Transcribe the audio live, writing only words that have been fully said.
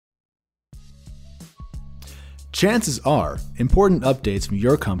Chances are, important updates from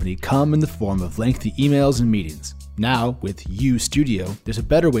your company come in the form of lengthy emails and meetings. Now, with UStudio, there's a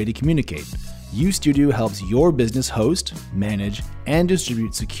better way to communicate. UStudio helps your business host, manage, and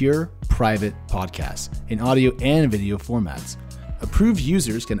distribute secure, private podcasts in audio and video formats. Approved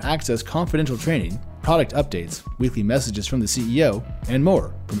users can access confidential training, product updates, weekly messages from the CEO, and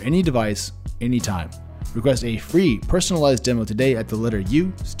more from any device, anytime. Request a free personalized demo today at the letter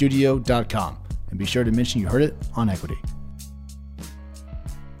ustudio.com. And be sure to mention you heard it on Equity.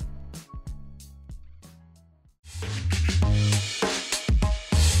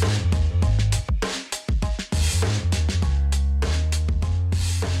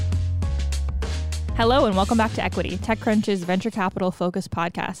 Hello and welcome back to Equity, TechCrunch's venture capital focused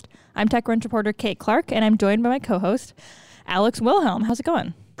podcast. I'm TechCrunch reporter Kate Clark, and I'm joined by my co-host Alex Wilhelm. How's it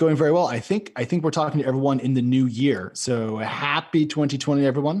going? Going very well. I think we're talking to everyone in the new year. So happy 2020,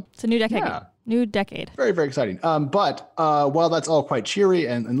 everyone. It's a new decade. Yeah. New decade. Very, very exciting. But while that's all quite cheery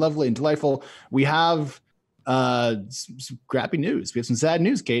and lovely and delightful, we have some crappy news. We have some sad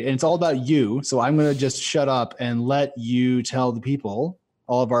news, Kate, and it's all about you. So I'm going to just shut up and let you tell the people,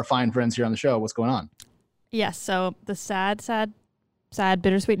 all of our fine friends here on the show, what's going on. Yes. So the sad,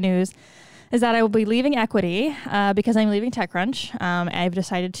 bittersweet news is that I will be leaving Equity because I'm leaving TechCrunch. I've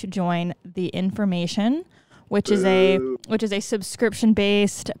decided to join The Information, which is a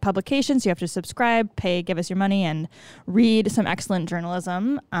subscription-based publication. So you have to subscribe, pay, give us your money, and read some excellent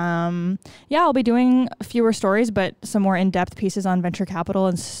journalism. I'll be doing fewer stories, but some more in-depth pieces on venture capital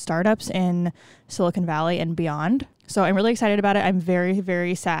and startups in Silicon Valley and beyond. So I'm really excited about it. I'm very,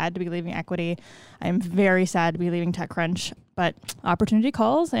 very sad to be leaving Equity. I'm very sad to be leaving TechCrunch, but opportunity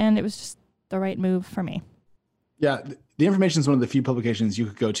calls, and it was just the right move for me. Yeah, The Information is one of the few publications you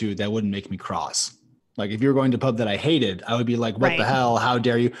could go to that wouldn't make me cross. Like if you were going to a pub that I hated, I would be like, what the hell? How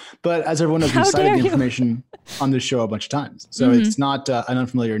dare you? But as everyone knows, we've cited The Information on this show a bunch of times. So it's not an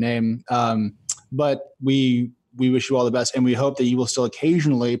unfamiliar name. But we wish you all the best. And we hope that you will still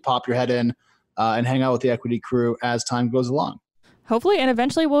occasionally pop your head in and hang out with the Equity crew as time goes along. Hopefully, and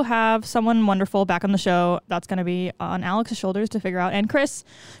eventually we'll have someone wonderful back on the show that's going to be on Alex's shoulders to figure out, and Chris's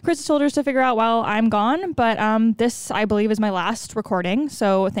shoulders to figure out while I'm gone. But this, I believe, is my last recording.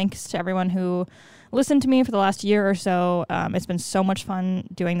 So thanks to everyone who listened to me for the last year or so. It's been so much fun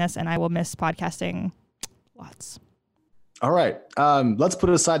doing this, and I will miss podcasting lots. All right. Let's put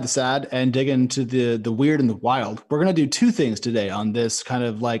aside the sad and dig into the weird and the wild. We're going to do two things today on this kind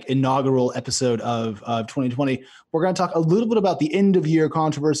of like inaugural episode of 2020. We're going to talk a little bit about the end of year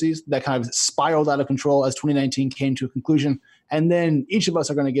controversies that kind of spiraled out of control as 2019 came to a conclusion. And then each of us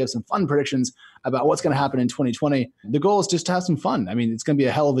are going to give some fun predictions about what's going to happen in 2020. The goal is just to have some fun. I mean, it's going to be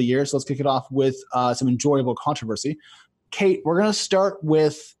a hell of a year. So let's kick it off with some enjoyable controversy. Kate, we're going to start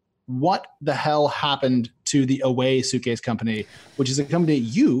with what the hell happened to the Away Suitcase Company, which is a company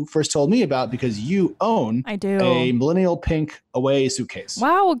you first told me about because you own a millennial pink Away suitcase.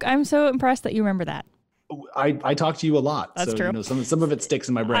 Wow, I'm so impressed that you remember that. I talk to you a lot. That's true. You know, some of it sticks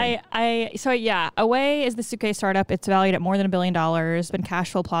in my brain. Away is the suitcase startup. It's valued at more than $1 billion, been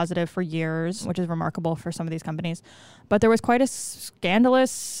cash flow positive for years, which is remarkable for some of these companies. But there was quite a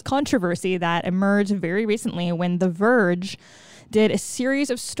scandalous controversy that emerged very recently when The Verge did a series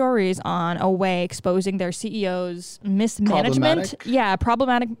of stories on Away exposing their CEO's mismanagement.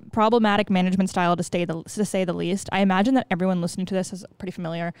 Problematic management style to say the least. I imagine that everyone listening to this is pretty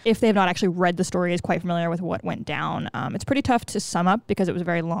familiar. If they have not actually read the story, is quite familiar with what went down. It's pretty tough to sum up because it was a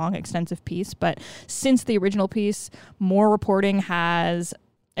very long, extensive piece. But since the original piece, more reporting has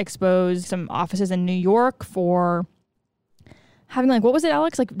exposed some offices in New York for having, like, what was it,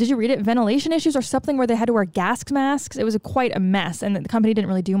 Alex? Like, did you read it? Ventilation issues or something where they had to wear gas masks? It was quite a mess, and the company didn't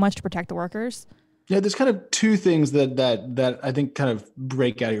really do much to protect the workers. Yeah, there's kind of two things that I think kind of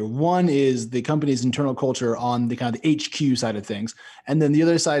break out here. One is the company's internal culture on the kind of the HQ side of things. And then the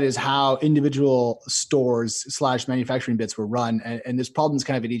other side is how individual stores / manufacturing bits were run. And there's problems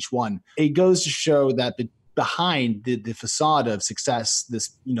kind of at each one. It goes to show that behind the facade of success,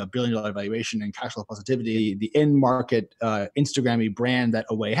 this $1 billion valuation and cash flow positivity, the end market Instagram-y brand that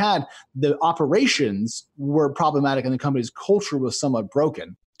Away had, the operations were problematic and the company's culture was somewhat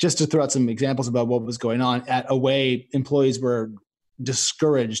broken. Just to throw out some examples about what was going on at Away, employees were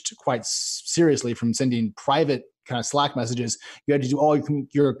discouraged quite seriously from sending private kind of Slack messages. You had to do all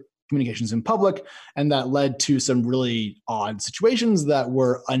your communications in public, and that led to some really odd situations that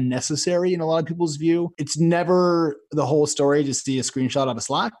were unnecessary in a lot of people's view. It's never the whole story to see a screenshot of a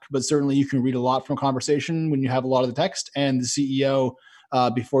Slack, but certainly you can read a lot from a conversation when you have a lot of the text. And the CEO,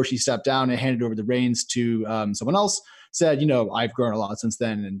 before she stepped down and handed over the reins to someone else, said, I've grown a lot since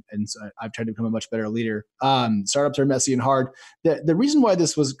then, and so I've tried to become a much better leader. Startups are messy and hard. The reason why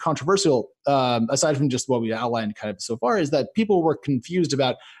this was controversial, aside from just what we outlined kind of so far, is that people were confused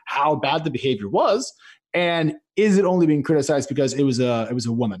about how bad the behavior was, and is it only being criticized because it was a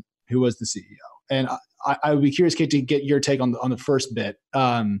woman who was the CEO? And I would be curious, Kate, to get your take on the first bit.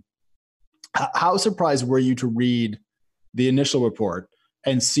 How surprised were you to read the initial report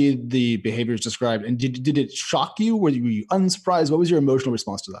and see the behaviors described? And did it shock you? Were you unsurprised? What was your emotional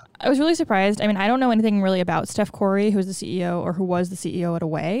response to that? I was really surprised. I mean, I don't know anything really about Steph Corey, who's the CEO or who was the CEO at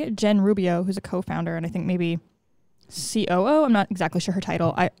Away. Jen Rubio, who's a co-founder and I think maybe COO. I'm not exactly sure her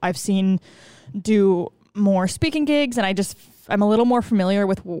title. I've seen do more speaking gigs, and I'm a little more familiar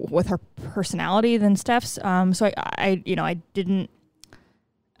with her personality than Steph's. So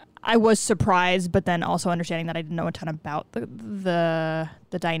I was surprised, but then also understanding that I didn't know a ton about the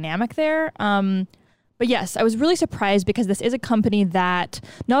dynamic there. But yes, I was really surprised because this is a company that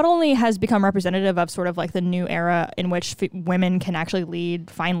not only has become representative of sort of like the new era in which women can actually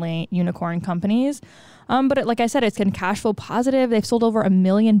lead, finally, unicorn companies, but like I said, it's been cash flow positive. They've sold over 1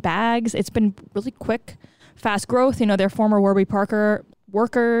 million bags. It's been really quick, fast growth. They're former Warby Parker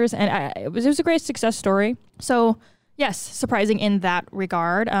workers, and it was a great success story. So yes, surprising in that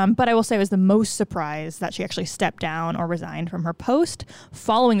regard. But I will say I was the most surprised that she actually stepped down or resigned from her post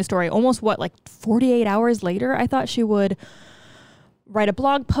following the story. Almost 48 hours later, I thought she would write a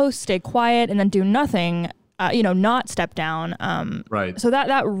blog post, stay quiet, and then do nothing, not step down. Right. So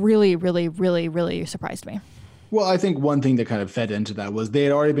that really, really, really, really surprised me. Well, I think one thing that kind of fed into that was they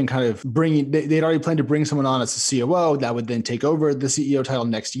had already been kind of they'd already planned to bring someone on as a COO that would then take over the CEO title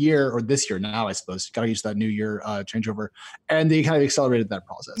next year, or this year now, I suppose. Got to use that new year changeover. And they kind of accelerated that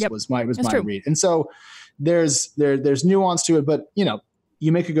process. Yep. was my true. read. And so there's nuance to it, but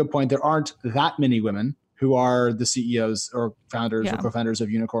you make a good point. There aren't that many women who are the CEOs or founders or co-founders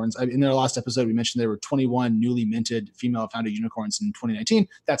of unicorns. In their last episode, we mentioned there were 21 newly minted female founded unicorns in 2019.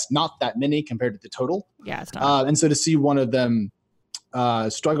 That's not that many compared to the total. Yeah, it's not. And so to see one of them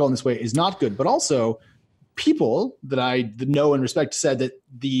struggle in this way is not good. But also, people that I know and respect said that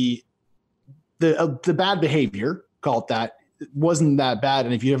the bad behavior, call it that, wasn't that bad.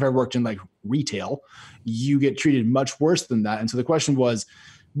 And if you ever worked in like retail, you get treated much worse than that. And so the question was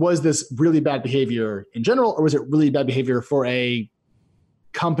this really bad behavior in general, or was it really bad behavior for a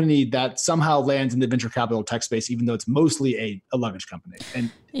company that somehow lands in the venture capital tech space, even though it's mostly a luggage company? And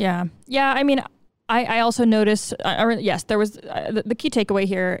yeah. I mean, I also noticed, yes, there was the key takeaway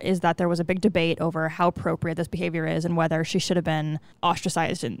here is that there was a big debate over how appropriate this behavior is and whether she should have been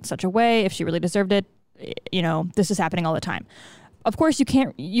ostracized in such a way, if she really deserved it. This is happening all the time. Of course, you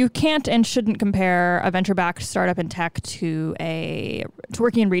can't and shouldn't compare a venture-backed startup in tech to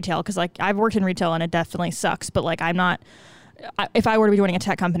working in retail, because like I've worked in retail and it definitely sucks. But like if I were to be joining a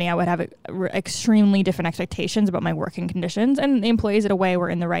tech company, I would have extremely different expectations about my working conditions, and the employees at Away were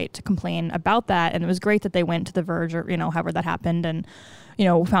in the right to complain about that. And it was great that they went to The Verge or however that happened and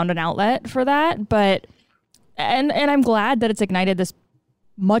found an outlet for that. But and I'm glad that it's ignited this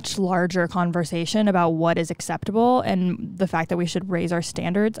much larger conversation about what is acceptable and the fact that we should raise our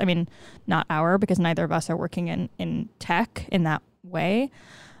standards. I mean, not because neither of us are working in tech in that way.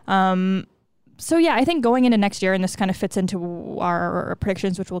 So yeah, I think going into next year, and this kind of fits into our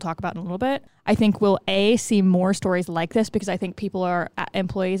predictions, which we'll talk about in a little bit, I think we'll see more stories like this, because I think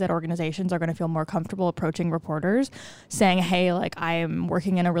employees at organizations are going to feel more comfortable approaching reporters saying, hey, like I'm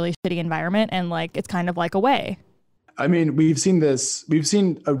working in a really shitty environment and like it's kind of like Away. I mean, we've seen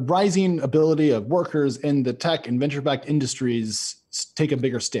a rising ability of workers in the tech and venture-backed industries take a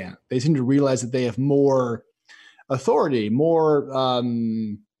bigger stand. They seem to realize that they have more authority, more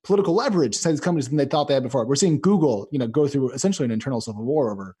political leverage inside these companies than they thought they had before. We're seeing Google, go through essentially an internal civil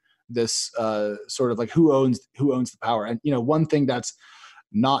war over this sort of like who owns the power. And one thing that's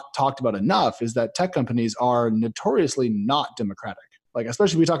not talked about enough is that tech companies are notoriously not democratic. Like,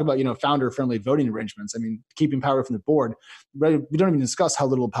 especially if we talk about, founder-friendly voting arrangements. I mean, keeping power from the board. Right? We don't even discuss how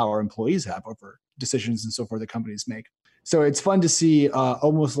little power employees have over decisions and so forth that companies make. So it's fun to see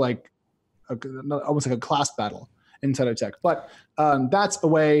almost like a class battle inside of tech. But that's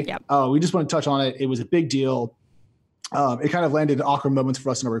Away. Yep. We just want to touch on it. It was a big deal. It kind of landed in awkward moments for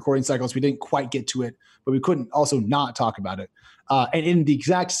us in our recording cycles. We didn't quite get to it, but we couldn't also not talk about it. And in the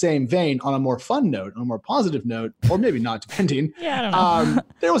exact same vein, on a more fun note, on a more positive note, or maybe not, depending. Yeah, I don't know.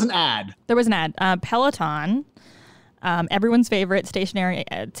 There was an ad. Peloton, everyone's favorite stationary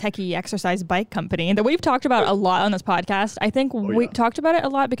techie exercise bike company that we've talked about a lot on this podcast. I think we talked about it a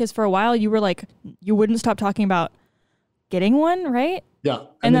lot because for a while you were like, you wouldn't stop talking about getting one, right? Yeah.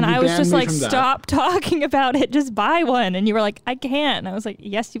 And then I was banned just me like, from that. stop talking about it. Just buy one. And you were like, I can't. And I was like,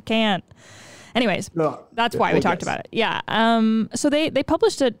 yes, you can. Anyways, that's why we talked about it. Yeah. So they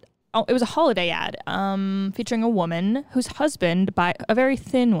published it was a holiday ad featuring a woman whose husband, a very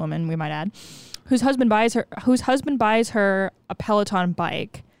thin woman, we might add, whose husband buys her a Peloton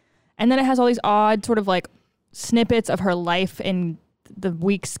bike. And then it has all these odd sort of like snippets of her life in the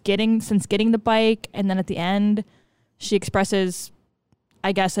weeks since getting the bike. And then at the end, she expresses,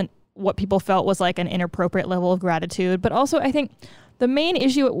 I guess, what people felt was like an inappropriate level of gratitude. But also, I think the main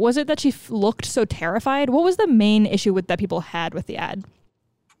issue, was it that she looked so terrified? What was the main issue that people had with the ad?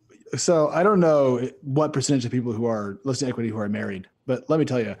 So I don't know what percentage of people who are listening to Equity who are married, but let me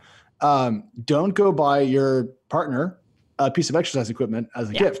tell you, don't go buy your partner a piece of exercise equipment as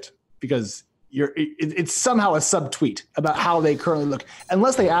a gift, because it's somehow a subtweet about how they currently look,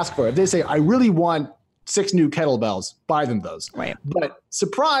 unless they ask for it. If they say, I really want 6 new kettlebells, buy them those. Right. But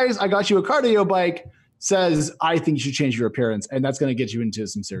surprise, I got you a cardio bike, says, I think you should change your appearance, and that's going to get you into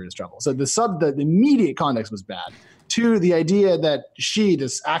some serious trouble. So the immediate context was bad. 2, the idea that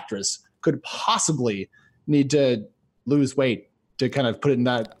this actress, could possibly need to lose weight to kind of put it in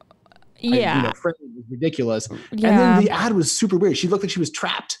that frame was ridiculous. Yeah. And then the ad was super weird. She looked like she was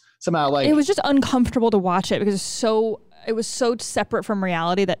trapped somehow. Like, it was just uncomfortable to watch it because it was so separate from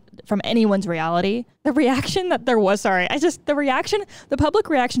reality, from anyone's reality. The reaction that there was, the public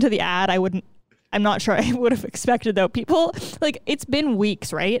reaction to the ad, I'm not sure I would have expected, though. People, like, it's been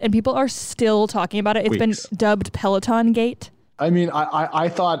weeks, right? And people are still talking about it. It's been dubbed Peloton Gate. I mean,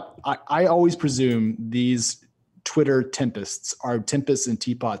 I always presume these Twitter tempests are tempests and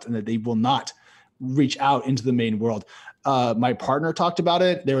teapots, and that they will not reach out into the main world. My partner talked about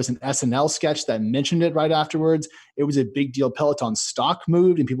it. There was an SNL sketch that mentioned it right afterwards. It was a big deal. Peloton stock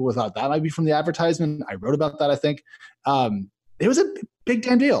moved, and people thought that might be from the advertisement. I wrote about that, I think. It was a big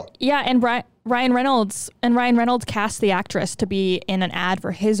damn deal. Yeah, and Ryan Reynolds cast the actress to be in an ad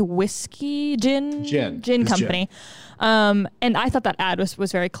for his whiskey gin company. And I thought that ad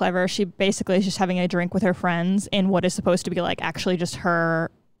was very clever. She basically is just having a drink with her friends in what is supposed to be like actually just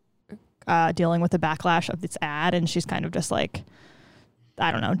her dealing with the backlash of this ad, and she's kind of just like,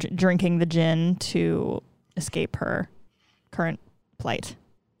 I don't know, drinking the gin to escape her current plight.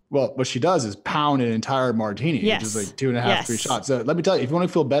 Well, what she does is pound an entire martini, which is like 2.5, 3 shots. So let me tell you, if you want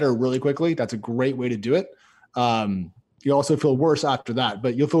to feel better really quickly, that's a great way to do it. You also feel worse after that,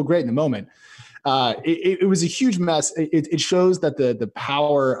 but you'll feel great in the moment. It was a huge mess. It shows that the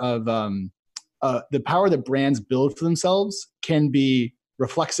power of the power that brands build for themselves can be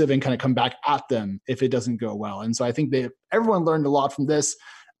reflexive and kind of come back at them if it doesn't go well. And so I think everyone learned a lot from this,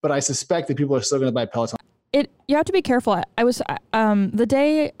 but I suspect that people are still going to buy Peloton. You have to be careful. I was the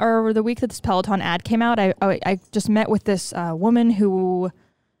day or the week that this Peloton ad came out, I just met with this woman who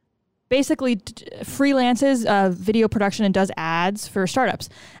basically freelances video production and does ads for startups.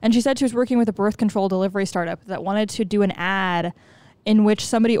 And she said she was working with a birth control delivery startup that wanted to do an ad in which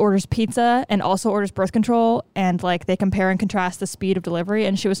somebody orders pizza and also orders birth control, and like they compare and contrast the speed of delivery.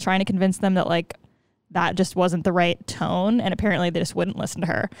 And she was trying to convince them that like that just wasn't the right tone, and apparently they just wouldn't listen to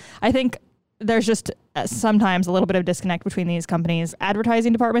her. I think there's just sometimes a little bit of disconnect between these companies,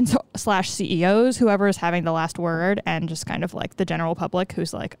 advertising departments / CEOs, whoever is having the last word, and just kind of like the general public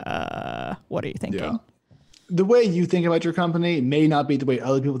who's like, what are you thinking? Yeah. The way you think about your company may not be the way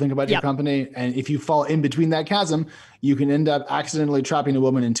other people think about your company. And if you fall in between that chasm, you can end up accidentally trapping a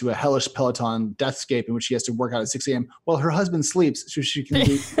woman into a hellish Peloton deathscape in which she has to work out at 6 a.m. while her husband sleeps, so she can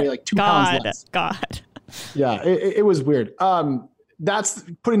weigh like 2 pounds less. God. Yeah, it was weird. That's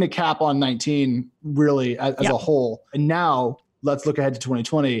putting a cap on 19 really as a whole. And now let's look ahead to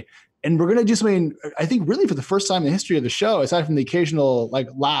 2020. And we're going to do something, I think, really for the first time in the history of the show, aside from the occasional like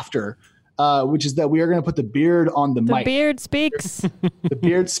laughter, which is that we are going to put the beard on the mic. The beard speaks. The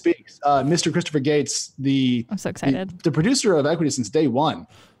beard speaks. Mr. Christopher Gates, I'm so excited. The producer of Equity since day one,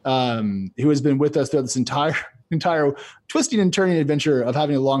 who has been with us throughout this entire twisting and turning adventure of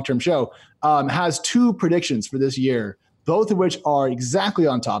having a long-term show, has 2 predictions for this year, both of which are exactly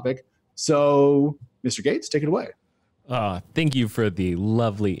on topic. So, Mr. Gates, take it away. Thank you for the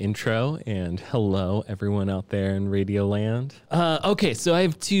lovely intro, and hello, everyone out there in Radio Land. Okay, so I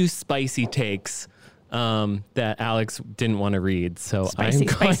have 2 spicy takes that Alex didn't want to read, so I'm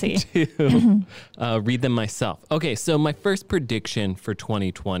going to read them myself. Okay, so my first prediction for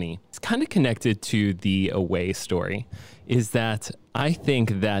 2020 is kind of connected to the Away story, is that I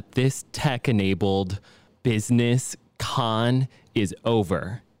think that this tech-enabled business con is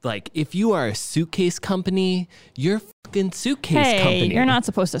over. like if you are a suitcase company, you're a fucking suitcase company. You're not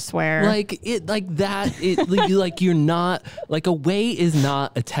supposed to swear. Like you're not, like Away is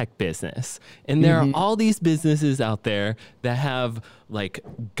not a tech business. And there are all these businesses out there that have like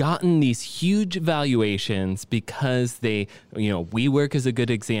gotten these huge valuations because they, WeWork is a good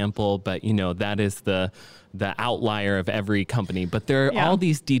example, but that is the outlier of every company. But there are all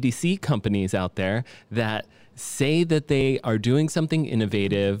these DTC companies out there that say that they are doing something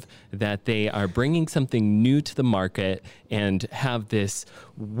innovative, that they are bringing something new to the market, and have this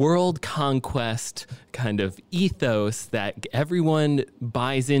world conquest kind of ethos that everyone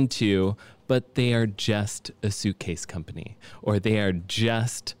buys into, but they are just a suitcase company, or they are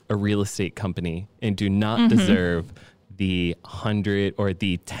just a real estate company and do not deserve the 100 or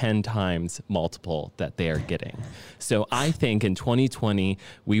the 10 times multiple that they are getting. So I think in 2020,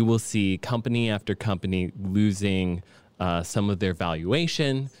 we will see company after company losing some of their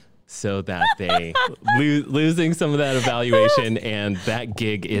valuation, so that they losing some of that evaluation, and that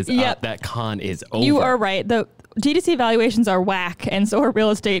gig is up, that con is over. You are right. The DTC valuations are whack, and so are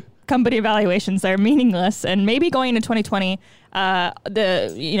real estate company valuations. They're meaningless, and maybe going into 2020,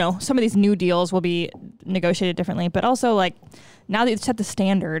 some of these new deals will be negotiated differently. But also, like, now that you've set the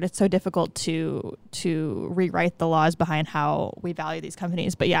standard, it's so difficult to rewrite the laws behind how we value these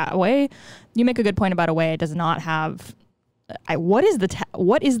companies. But yeah, Away, you make a good point about Away. It does not have. What is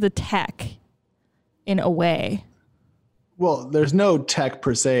the tech in Away? Well, there's no tech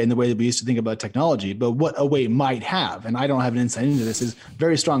per se in the way that we used to think about technology, but what Away might have, and I don't have an insight into this, is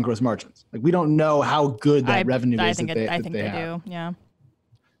very strong gross margins. Like, we don't know how good that revenue is. I think they do. Yeah.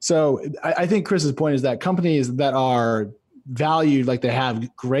 So I think Chris's point is that companies that are valued like they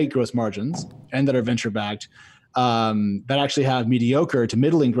have great gross margins and that are venture backed, that actually have mediocre to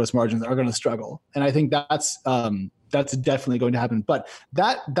middling gross margins, are going to struggle. And I think that's definitely going to happen. But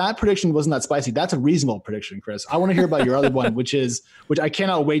that prediction wasn't that spicy. That's a reasonable prediction, Chris. I want to hear about your other one, which I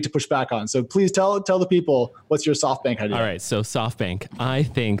cannot wait to push back on. So please tell the people, what's your SoftBank idea? All right. So SoftBank, I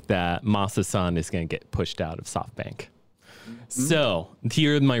think that Masa-san is going to get pushed out of SoftBank. So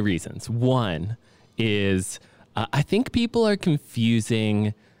here are my reasons. One is I think people are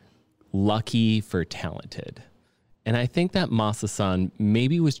confusing lucky for talented. And I think that Masa-san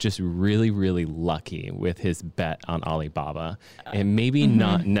maybe was just really, really lucky with his bet on Alibaba, and maybe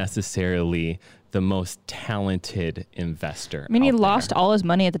not necessarily the most talented investor. I mean, he lost all his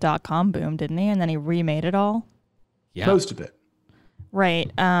money at the .com boom, didn't he? And then he remade it all. Yeah. Most of it.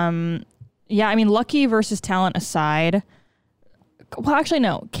 Right. Yeah, I mean, lucky versus talent aside. Well, actually,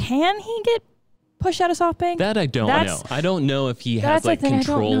 no. Can he get pushed out of SoftBank? That I don't know. I don't know if he has like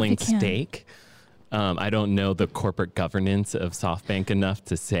controlling stake. I don't know the corporate governance of SoftBank enough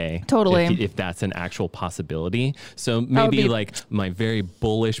to say if that's an actual possibility. So maybe like my very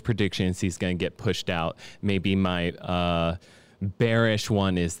bullish prediction is he's going to get pushed out. Maybe my bearish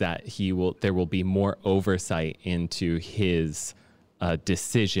one is that there will be more oversight into his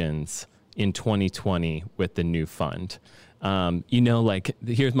decisions in 2020 with the new fund.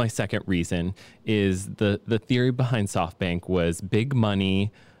 Here's my second reason is the theory behind SoftBank was big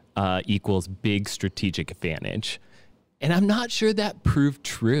money equals big strategic advantage. And I'm not sure that proved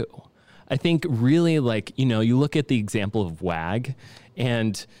true. I think really you look at the example of WAG,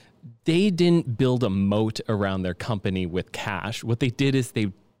 and they didn't build a moat around their company with cash. What they did is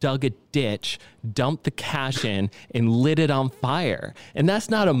they dug a ditch, dumped the cash in, and lit it on fire. And that's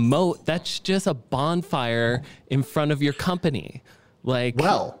not a moat. That's just a bonfire in front of your company.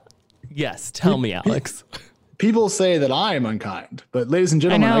 Yes, tell me, Alex. People say that I am unkind, but ladies and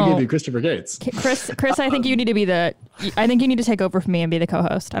gentlemen, I give you Christopher Gates. Chris, I think you need to take over from me and be the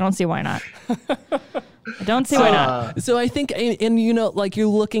co-host. I don't see why not. I don't see why not. So I think, you're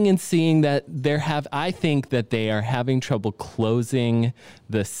looking and seeing that I think that they are having trouble closing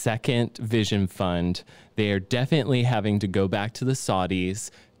the second Vision Fund. They are definitely having to go back to the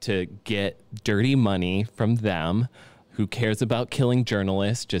Saudis to get dirty money from them. Who cares about killing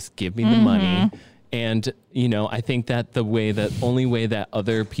journalists? Just give me the money. And, I think that the only way that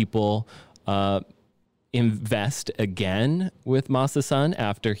other people invest again with Masa-san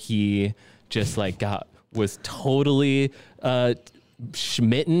after he just was totally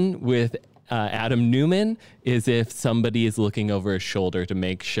smitten with Adam Neumann is if somebody is looking over his shoulder to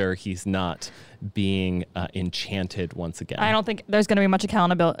make sure he's not being enchanted once again. I don't think there's going to be much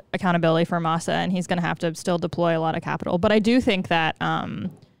accountability for Masa, and he's going to have to still deploy a lot of capital. But I do think that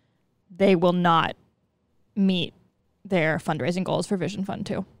they will not meet their fundraising goals for Vision Fund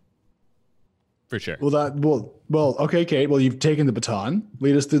 2. For sure. Well, okay, Kate. Well, you've taken the baton.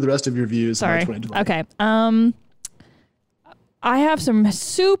 Lead us through the rest of your views. Sorry. On 2020. Okay. I have some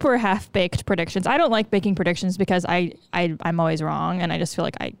super half-baked predictions. I don't like baking predictions because I'm always wrong, and I just feel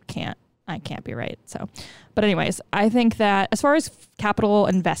like I can't be right. So, but anyways, I think that as far as capital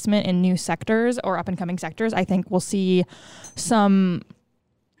investment in new sectors or up-and-coming sectors, I think we'll see some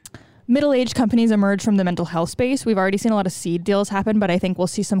middle-aged companies emerge from the mental health space. We've already seen a lot of seed deals happen, but I think we'll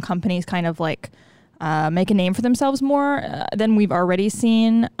see some companies kind of like make a name for themselves more than we've already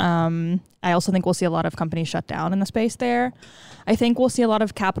seen. I also think we'll see a lot of companies shut down in the space there. I think we'll see a lot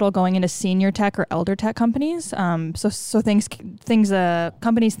of capital going into senior tech or elder tech companies. So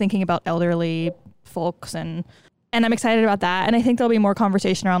companies thinking about elderly folks, and I'm excited about that. And I think there'll be more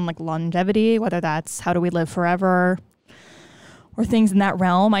conversation around like longevity, whether that's how do we live forever or things in that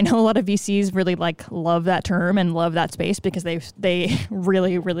realm. I know a lot of VCs really like love that term and love that space because they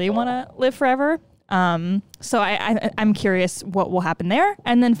really, really want to live forever. So I'm curious what will happen there.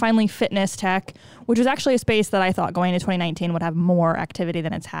 And then finally, fitness tech, which is actually a space that I thought going into 2019 would have more activity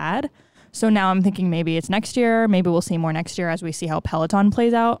than it's had. So now I'm thinking maybe it's next year. Maybe we'll see more next year as we see how Peloton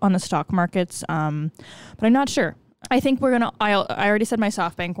plays out on the stock markets. But I'm not sure. I think I already said my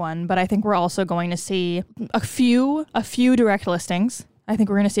SoftBank one, but I think we're also going to see a few direct listings. I think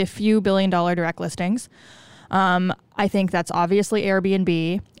we're going to see a few $1 billion direct listings. I think that's obviously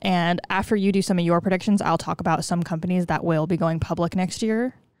Airbnb. And after you do some of your predictions, I'll talk about some companies that will be going public next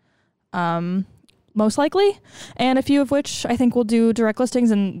year, most likely. And a few of which I think will do direct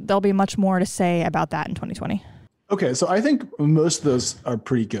listings, and there'll be much more to say about that in 2020. Okay, so I think most of those are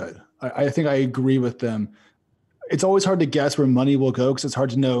pretty good. I think I agree with them. It's always hard to guess where money will go because it's hard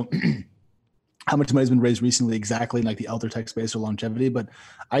to know how much money has been raised recently exactly in like the elder tech space or longevity. But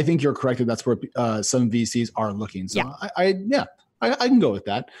I think you're correct that that's where some VCs are looking. So yeah. I can go with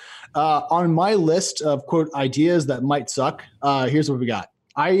that. On my list of quote ideas that might suck, here's what we got.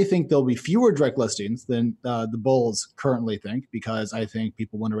 I think there'll be fewer direct listings than the bulls currently think because I think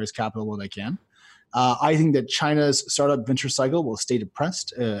people want to raise capital where they can. I think that China's startup venture cycle will stay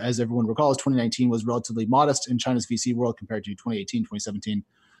depressed. As everyone recalls, 2019 was relatively modest in China's VC world compared to 2018, 2017,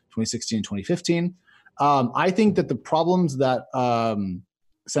 2016, and 2015. I think that the problems that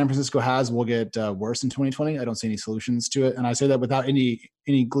San Francisco has will get worse in 2020. I don't see any solutions to it. And I say that without any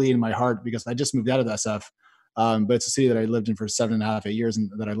glee in my heart because I just moved out of the SF. But it's a city that I lived in for 7.5, 8 years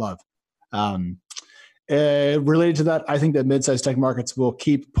and that I love. Related to that, I think that mid-sized tech markets will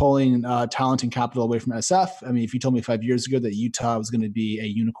keep pulling talent and capital away from SF. I mean, if you told me 5 years ago that Utah was going to be a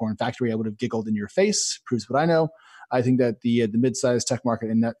unicorn factory, I would have giggled in your face. Proves what I know. I think that the mid-sized tech market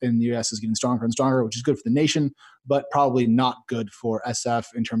in the US is getting stronger and stronger, which is good for the nation, but probably not good for SF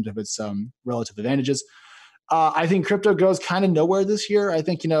in terms of its relative advantages. I think crypto goes kind of nowhere this year. I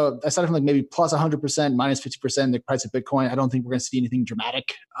think, aside from like maybe plus 100%, minus 50% the price of Bitcoin, I don't think we're going to see anything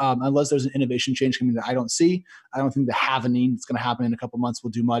dramatic unless there's an innovation change coming that I don't see. I don't think the halvening that's going to happen in a couple months will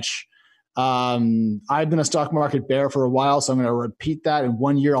do much. I've been a stock market bear for a while, so I'm going to repeat that. In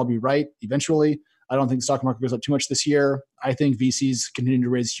 1 year, I'll be right eventually. I don't think the stock market goes up too much this year. I think VCs continue to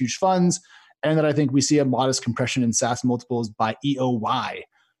raise huge funds, and that I think we see a modest compression in SaaS multiples by EOY,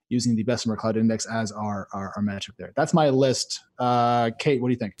 using the Bessemer Cloud Index as our metric there. That's my list. Kate, what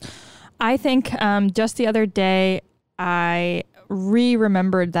do you think? I think just the other day, I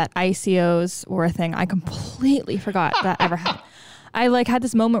remembered that ICOs were a thing. I completely forgot that ever happened. I had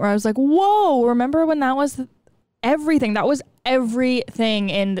this moment where I was like, whoa, remember when that was everything? That was everything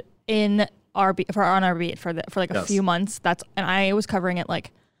in RB for a few months. And I was covering it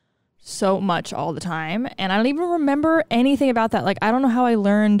so much all the time, and I don't even remember anything about that. I don't know how I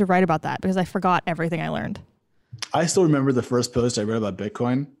learned to write about that because I forgot everything I learned. I still remember the first post I read about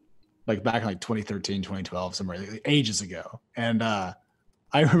Bitcoin, back in 2013, 2012, somewhere ages ago. And I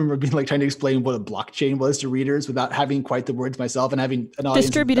remember being trying to explain what a blockchain was to readers without having quite the words myself and having an audience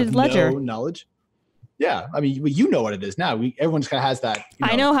distributed ledger knowledge. Yeah, I mean, you know what it is now. Everyone just kind of has that.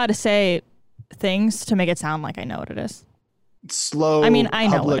 I know how to say things to make it sound like I know what it is. Slow. I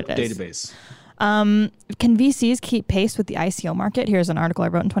know what it is. Database. Can VCs keep pace with the ICO market? Here's an article I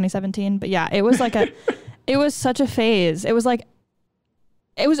wrote in 2017. But yeah, it was it was such a phase. It was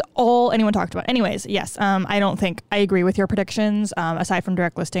all anyone talked about. Anyways, yes. I don't think I agree with your predictions. Aside from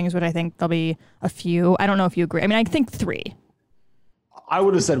direct listings, which I think there'll be a few. I don't know if you agree. I mean, I think 3. I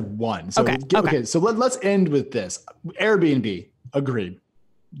would have said 1. So, okay. So let's end with this. Airbnb, agreed.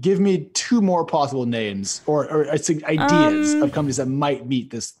 Give me 2 more possible names or ideas of companies that might meet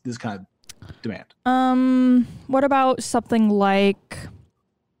this kind of demand. What about something like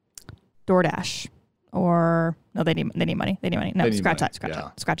DoorDash? Or no, they need money. They need money. No, scratch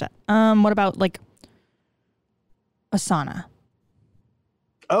that. What about Asana?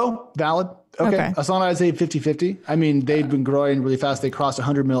 Oh, valid. Okay. Asana, I'd say 50-50. I mean, they've been growing really fast. They crossed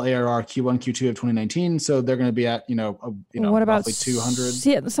 100 mil ARR Q1, Q2 of 2019. So they're going to be at, what about roughly 200.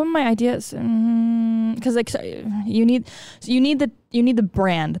 See, some of my ideas, because like you need the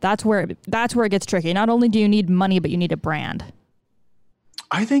brand. That's where it gets tricky. Not only do you need money, but you need a brand.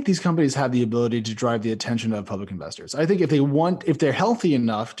 I think these companies have the ability to drive the attention of public investors. I think if they're healthy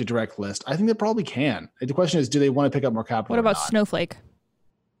enough to direct list, I think they probably can. The question is, do they want to pick up more capital? What about Snowflake?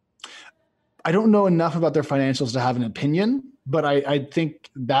 I don't know enough about their financials to have an opinion, but I think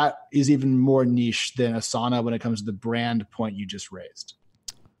that is even more niche than Asana when it comes to the brand point you just raised.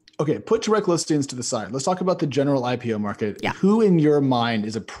 Okay, put direct listings to the side. Let's talk about the general IPO market. Yeah. Who in your mind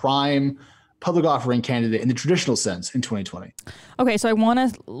is a prime public offering candidate in the traditional sense in 2020? Okay, so I want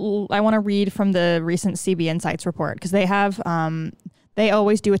to read from the recent CB Insights report, because they have they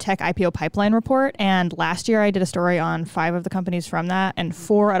always do a tech IPO pipeline report, and last year I did a story on 5 of the companies from that, and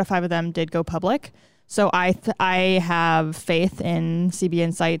 4 out of 5 of them did go public. So I have faith in CB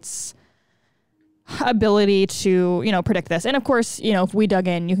Insights' ability to predict this. And of course, if we dug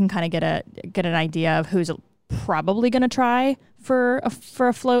in, you can kind of get an idea of who's probably going to try for a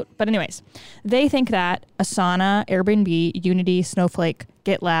float. But anyways, they think that Asana, Airbnb, Unity, Snowflake,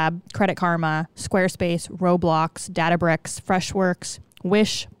 GitLab, Credit Karma, Squarespace, Roblox, Databricks, Freshworks,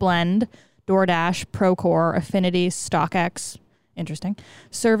 Wish, Blend, DoorDash, Procore, Affinity, StockX, interesting,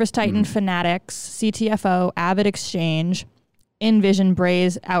 ServiceTitan, Fanatics, CTFO, AvidXchange, InVision,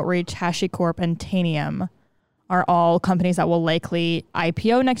 Braze, Outreach, HashiCorp, and Tanium are all companies that will likely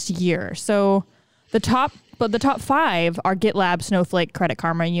IPO next year. So the top 5 are GitLab, Snowflake, Credit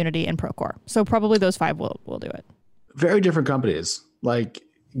Karma, Unity, and Procore. So probably those 5 will do it. Very different companies, like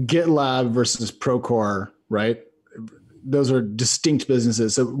GitLab versus Procore, right? Those are distinct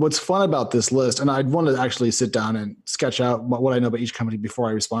businesses. So what's fun about this list, and I'd want to actually sit down and sketch out what I know about each company before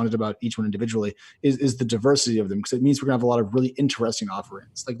I responded about each one individually, is the diversity of them, because it means we're going to have a lot of really interesting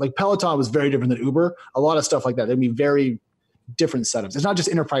offerings. Like Peloton was very different than Uber. A lot of stuff like that. There'd be very different setups. It's not just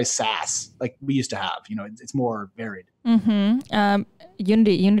enterprise SaaS like we used to have. It's more varied. Mm-hmm.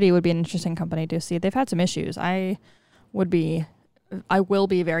 Unity would be an interesting company to see. They've had some issues. I will be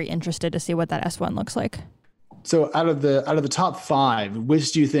very interested to see what that S1 looks like. So out of the top 5,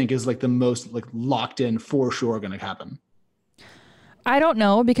 which do you think is like the most like locked in for sure going to happen? I don't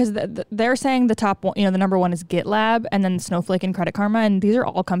know, because they're saying the top one, the number 1 is GitLab, and then Snowflake and Credit Karma, and these are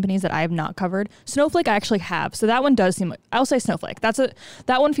all companies that I have not covered. Snowflake I actually have, so that one does seem. I'll say Snowflake. That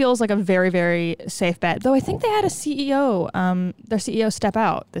one feels like a very, very safe bet. Though I think they had a CEO, their CEO step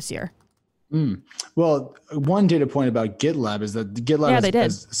out this year. Well, one data point about GitLab is that GitLab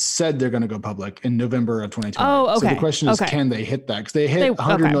has said they're going to go public in November of 2020. Oh, okay. So the question is, can they hit that? Because they hit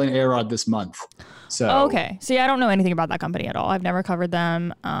 100 million ARR this month. So okay. See, I don't know anything about that company at all. I've never covered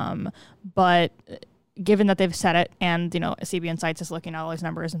them. But given that they've said it, and CB Insights is looking at all these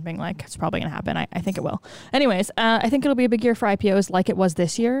numbers and being like, it's probably going to happen, I think it will. Anyways, I think it'll be a big year for IPOs like it was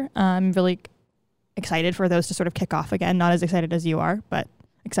this year. I'm really excited for those to sort of kick off again. Not as excited as you are, but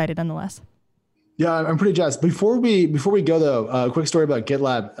excited nonetheless. Yeah, I'm pretty jazzed. Before we go though, a quick story about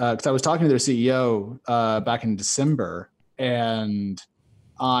GitLab, because I was talking to their CEO back in December, and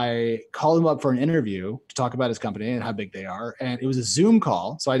I called him up for an interview to talk about his company and how big they are. And it was a Zoom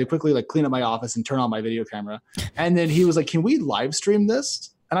call, so I had to quickly clean up my office and turn on my video camera. And then he was like, "Can we live stream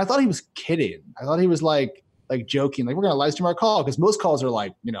this?" And I thought he was kidding. I thought he was like joking, like, "We're going to live stream our call," because most calls are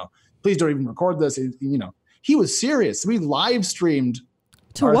like, "Please don't even record this." He was serious. We live streamed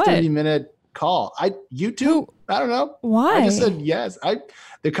our 30-minute call. YouTube. I don't know. Why? I just said yes.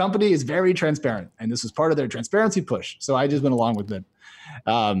 The company is very transparent, and this was part of their transparency push. So I just went along with it.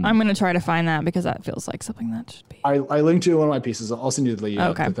 I'm going to try to find that, because that feels like something that should be. I linked to one of my pieces. I'll send you the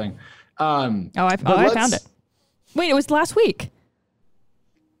thing. I found it. Wait, it was last week.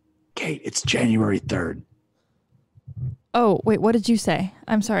 Kate, it's January 3rd. Oh, wait, what did you say?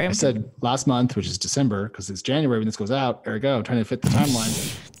 I'm sorry. I said last month, which is December, because it's January when this goes out. There we go. I'm trying to fit the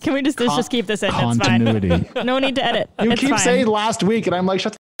timeline. Can we just keep this in? Continuity. It's fine. No need to edit. You keep saying last week, and I'm like,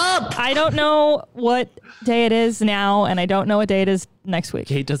 shut up. I don't know what day it is now, and I don't know what day it is next week.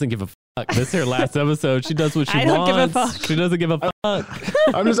 Kate doesn't give a fuck. This is her last episode. She does what she wants. I don't give a fuck. She doesn't give a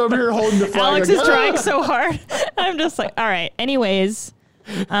fuck. I'm just over here holding the flag. Alex is trying so hard. I'm just like, all right. Anyways,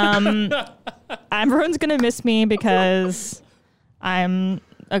 everyone's going to miss me because I'm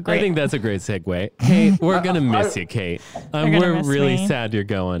a great... I think that's a great segue. Kate, we're going to miss you, Kate. We're really sad you're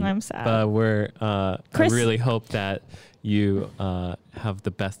going. I'm sad. I really hope that you have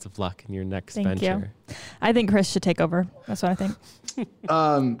the best of luck in your next venture. Thank you. I think Chris should take over. That's what I think.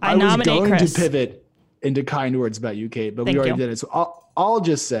 I was going to pivot into kind words about you, Kate, but Thank we already you. did it. So I'll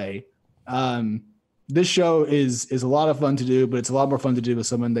just say, this show is a lot of fun to do, but it's a lot more fun to do with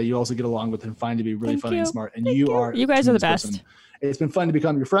someone that you also get along with and find to be really Thank funny you. and smart. And Thank you you. are You guys are the tremendous best. person. It's been fun to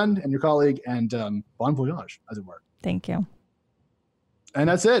become your friend and your colleague, and bon voyage, as it were. Thank you. And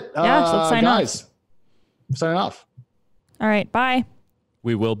that's it. Yeah, so let's sign guys, signing off. All right. Bye.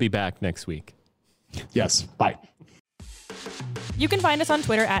 We will be back next week. Yes. Bye. You can find us on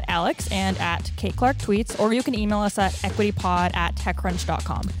Twitter at Alex and at Kate Clark Tweets, or you can email us at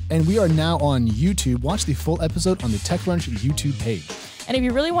equitypod@techcrunch.com. And we are now on YouTube. Watch the full episode on the TechCrunch YouTube page. And if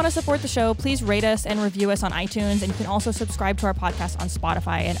you really want to support the show, please rate us and review us on iTunes. And you can also subscribe to our podcast on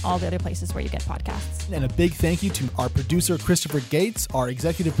Spotify and all the other places where you get podcasts. And a big thank you to our producer, Christopher Gates, our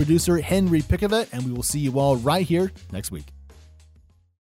executive producer, Henry Pickavet, and we will see you all right here next week.